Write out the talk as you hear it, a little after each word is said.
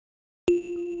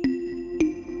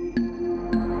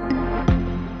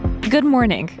Good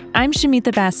morning. I'm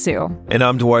Shamita Basu. And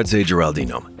I'm Duarte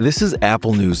Geraldino. This is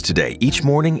Apple News Today. Each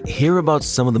morning, hear about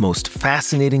some of the most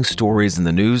fascinating stories in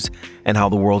the news and how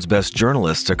the world's best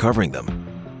journalists are covering them.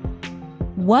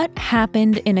 What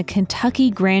happened in a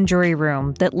Kentucky grand jury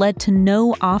room that led to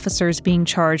no officers being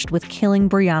charged with killing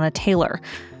Breonna Taylor?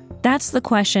 That's the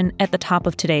question at the top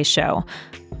of today's show.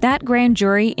 That grand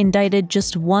jury indicted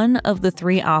just one of the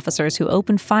 3 officers who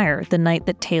opened fire the night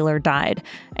that Taylor died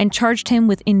and charged him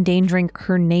with endangering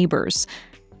her neighbors.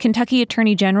 Kentucky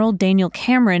Attorney General Daniel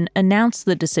Cameron announced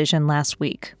the decision last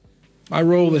week. My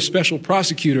role as special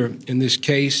prosecutor in this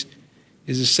case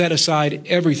is to set aside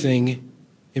everything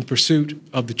in pursuit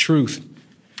of the truth.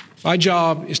 My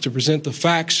job is to present the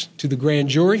facts to the grand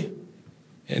jury,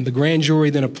 and the grand jury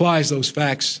then applies those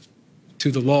facts to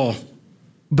the law.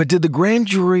 But did the grand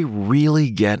jury really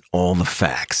get all the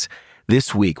facts?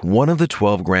 This week, one of the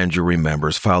 12 grand jury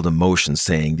members filed a motion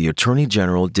saying the Attorney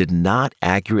General did not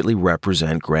accurately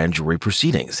represent grand jury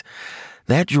proceedings.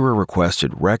 That juror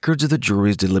requested records of the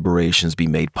jury's deliberations be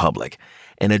made public,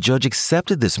 and a judge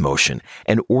accepted this motion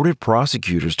and ordered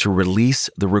prosecutors to release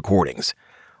the recordings.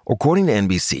 According to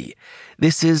NBC,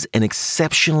 this is an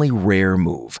exceptionally rare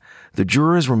move. The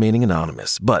juror is remaining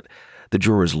anonymous, but the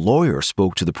juror's lawyer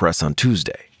spoke to the press on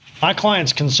Tuesday. My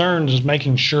client's concern is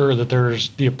making sure that there's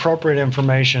the appropriate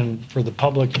information for the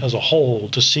public as a whole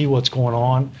to see what's going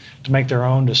on, to make their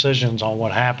own decisions on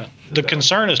what happened. The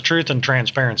concern is truth and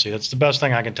transparency. That's the best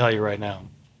thing I can tell you right now.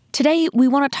 Today, we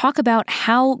want to talk about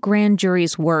how grand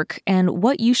juries work and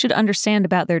what you should understand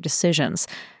about their decisions.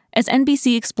 As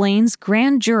NBC explains,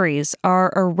 grand juries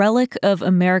are a relic of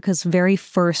America's very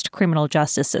first criminal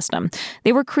justice system.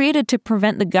 They were created to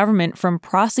prevent the government from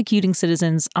prosecuting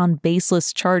citizens on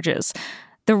baseless charges.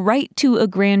 The right to a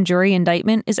grand jury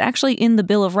indictment is actually in the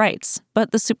Bill of Rights,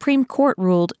 but the Supreme Court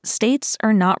ruled states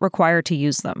are not required to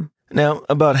use them. Now,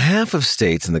 about half of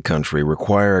states in the country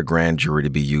require a grand jury to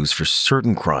be used for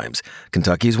certain crimes.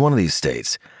 Kentucky is one of these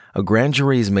states. A grand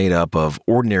jury is made up of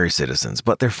ordinary citizens,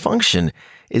 but their function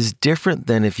is different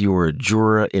than if you were a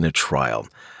juror in a trial.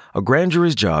 A grand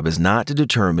jury's job is not to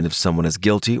determine if someone is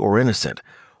guilty or innocent.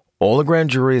 All a grand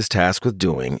jury is tasked with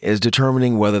doing is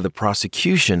determining whether the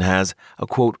prosecution has a,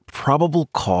 quote, probable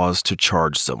cause to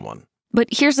charge someone. But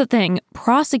here's the thing,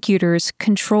 prosecutors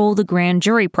control the grand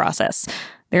jury process.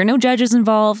 There are no judges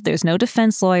involved, there's no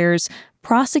defense lawyers.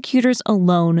 Prosecutors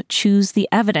alone choose the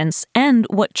evidence and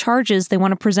what charges they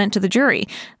want to present to the jury.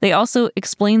 They also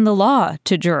explain the law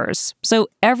to jurors. So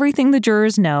everything the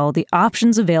jurors know, the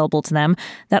options available to them,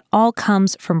 that all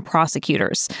comes from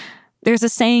prosecutors. There's a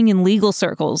saying in legal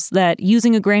circles that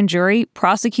using a grand jury,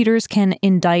 prosecutors can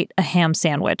indict a ham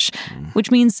sandwich, which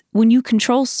means when you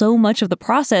control so much of the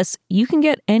process, you can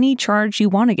get any charge you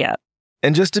want to get.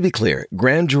 And just to be clear,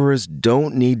 grand jurors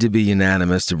don't need to be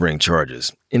unanimous to bring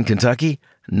charges. In Kentucky,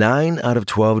 9 out of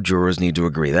 12 jurors need to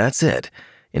agree. That's it.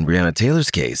 In Breonna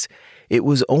Taylor's case, it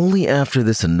was only after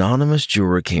this anonymous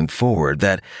juror came forward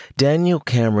that Daniel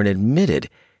Cameron admitted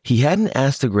he hadn't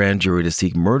asked the grand jury to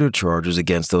seek murder charges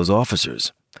against those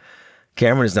officers.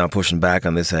 Cameron is now pushing back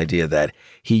on this idea that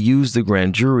he used the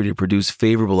grand jury to produce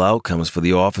favorable outcomes for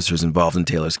the officers involved in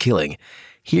Taylor's killing.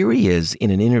 Here he is in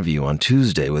an interview on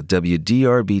Tuesday with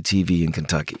WDRB-TV in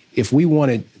Kentucky. If we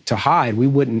wanted to hide, we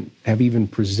wouldn't have even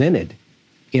presented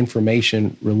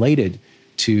information related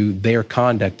to their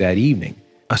conduct that evening.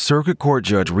 A circuit court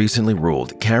judge recently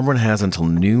ruled Cameron has until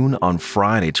noon on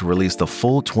Friday to release the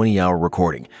full 20-hour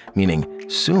recording, meaning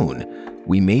soon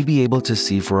we may be able to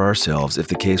see for ourselves if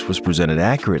the case was presented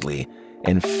accurately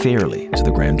and fairly to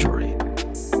the grand jury.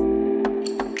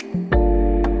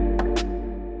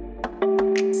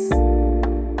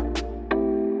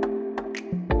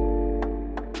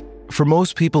 For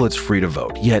most people, it's free to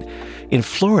vote. Yet, in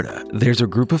Florida, there's a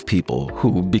group of people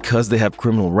who, because they have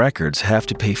criminal records, have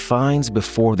to pay fines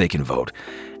before they can vote.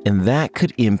 And that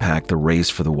could impact the race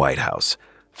for the White House.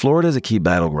 Florida is a key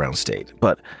battleground state,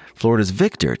 but Florida's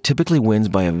victor typically wins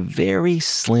by a very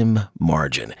slim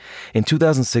margin. In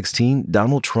 2016,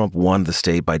 Donald Trump won the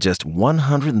state by just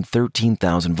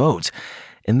 113,000 votes.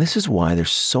 And this is why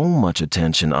there's so much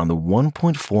attention on the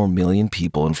 1.4 million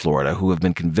people in Florida who have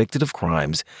been convicted of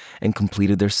crimes and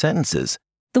completed their sentences.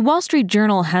 The Wall Street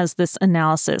Journal has this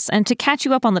analysis, and to catch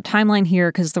you up on the timeline here,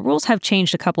 because the rules have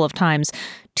changed a couple of times,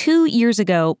 2 years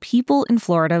ago, people in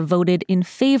Florida voted in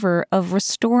favor of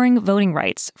restoring voting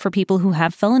rights for people who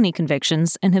have felony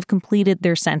convictions and have completed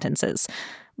their sentences.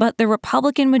 But the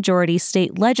Republican-majority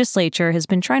state legislature has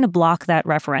been trying to block that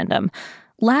referendum.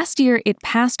 Last year, it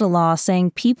passed a law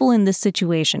saying people in this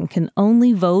situation can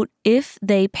only vote if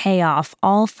they pay off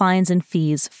all fines and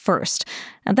fees first.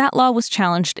 And that law was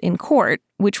challenged in court,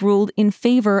 which ruled in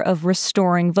favor of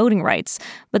restoring voting rights.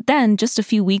 But then, just a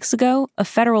few weeks ago, a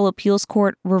federal appeals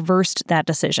court reversed that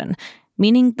decision,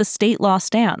 meaning the state law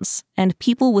stands, and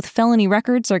people with felony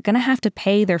records are going to have to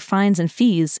pay their fines and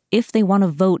fees if they want to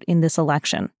vote in this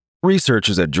election.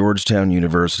 Researchers at Georgetown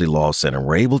University Law Center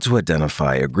were able to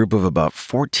identify a group of about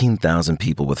 14,000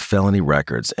 people with felony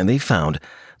records, and they found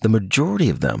the majority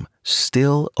of them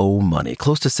still owe money,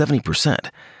 close to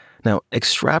 70%. Now,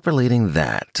 extrapolating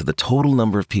that to the total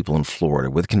number of people in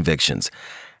Florida with convictions,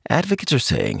 advocates are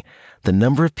saying the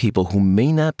number of people who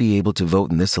may not be able to vote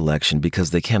in this election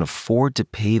because they can't afford to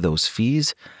pay those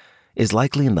fees is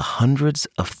likely in the hundreds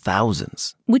of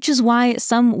thousands. Which is why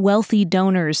some wealthy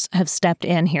donors have stepped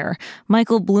in here.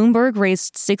 Michael Bloomberg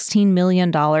raised $16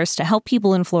 million to help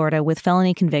people in Florida with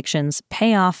felony convictions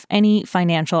pay off any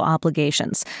financial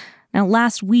obligations. Now,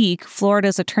 last week,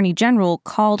 Florida's Attorney General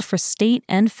called for state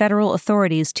and federal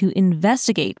authorities to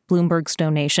investigate Bloomberg's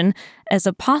donation as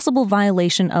a possible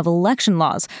violation of election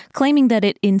laws, claiming that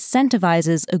it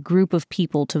incentivizes a group of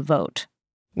people to vote.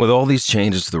 With all these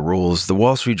changes to the rules, the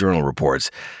Wall Street Journal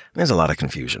reports there's a lot of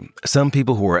confusion. Some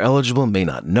people who are eligible may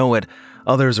not know it.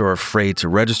 Others are afraid to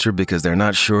register because they're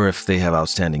not sure if they have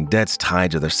outstanding debts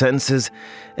tied to their sentences.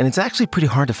 And it's actually pretty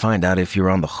hard to find out if you're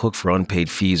on the hook for unpaid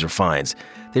fees or fines.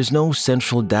 There's no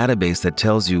central database that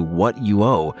tells you what you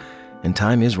owe, and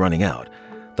time is running out.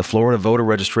 The Florida voter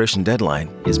registration deadline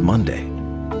is Monday.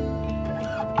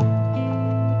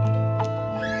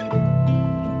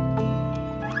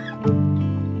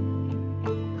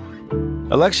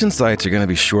 Election sites are going to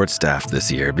be short-staffed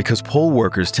this year because poll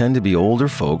workers tend to be older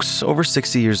folks over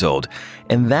 60 years old,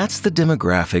 and that's the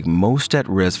demographic most at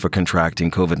risk for contracting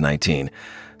COVID-19.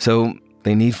 So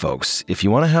they need folks. If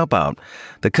you want to help out,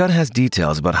 The Cut has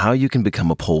details about how you can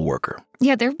become a poll worker.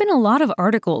 Yeah, there have been a lot of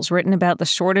articles written about the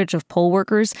shortage of poll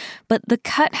workers, but The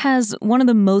Cut has one of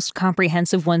the most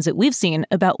comprehensive ones that we've seen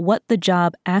about what the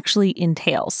job actually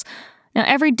entails. Now,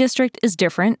 every district is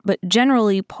different, but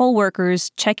generally, poll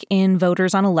workers check in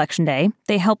voters on Election Day.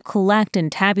 They help collect and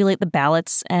tabulate the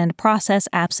ballots and process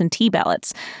absentee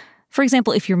ballots. For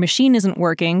example, if your machine isn't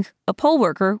working, a poll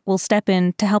worker will step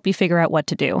in to help you figure out what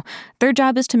to do. Their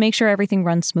job is to make sure everything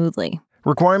runs smoothly.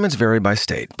 Requirements vary by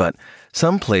state, but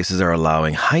some places are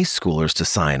allowing high schoolers to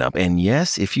sign up. And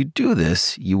yes, if you do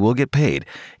this, you will get paid.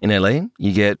 In LA,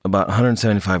 you get about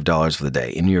 $175 for the day.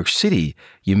 In New York City,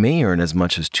 you may earn as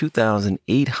much as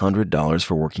 $2,800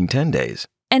 for working 10 days.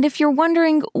 And if you're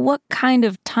wondering what kind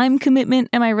of time commitment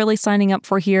am I really signing up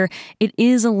for here, it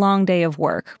is a long day of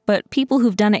work. But people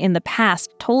who've done it in the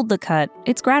past told The Cut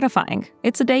it's gratifying.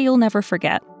 It's a day you'll never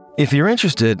forget. If you're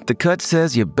interested, The Cut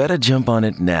says you better jump on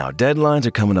it now. Deadlines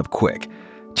are coming up quick.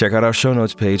 Check out our show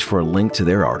notes page for a link to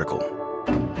their article.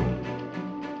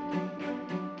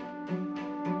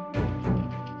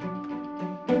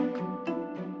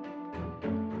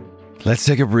 Let's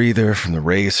take a breather from the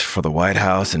race for the White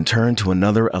House and turn to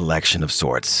another election of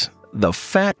sorts, the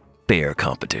Fat Bear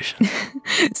competition.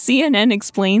 CNN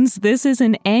explains this is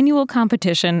an annual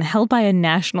competition held by a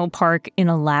national park in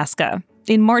Alaska.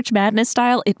 In March Madness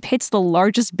style, it pits the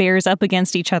largest bears up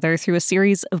against each other through a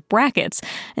series of brackets.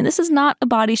 And this is not a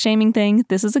body-shaming thing.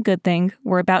 This is a good thing.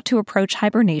 We're about to approach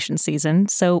hibernation season,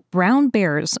 so brown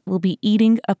bears will be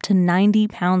eating up to 90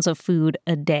 pounds of food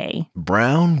a day.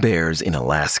 Brown bears in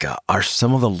Alaska are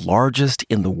some of the largest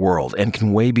in the world and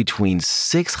can weigh between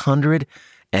 600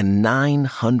 and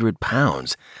 900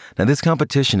 pounds. Now, this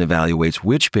competition evaluates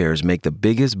which bears make the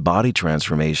biggest body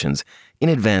transformations in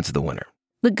advance of the winner.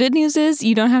 The good news is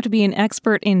you don't have to be an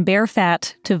expert in bear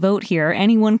fat to vote here.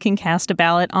 Anyone can cast a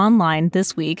ballot online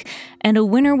this week, and a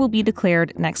winner will be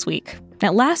declared next week.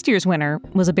 Now, last year's winner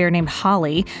was a bear named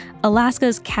Holly.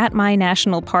 Alaska's Katmai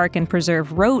National Park and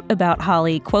Preserve wrote about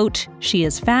Holly, quote, "She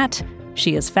is fat,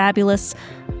 she is fabulous.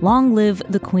 Long live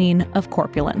the queen of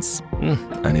corpulence."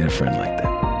 I need a friend like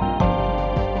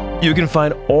that. You can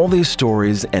find all these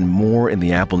stories and more in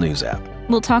the Apple News app.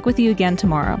 We'll talk with you again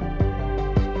tomorrow.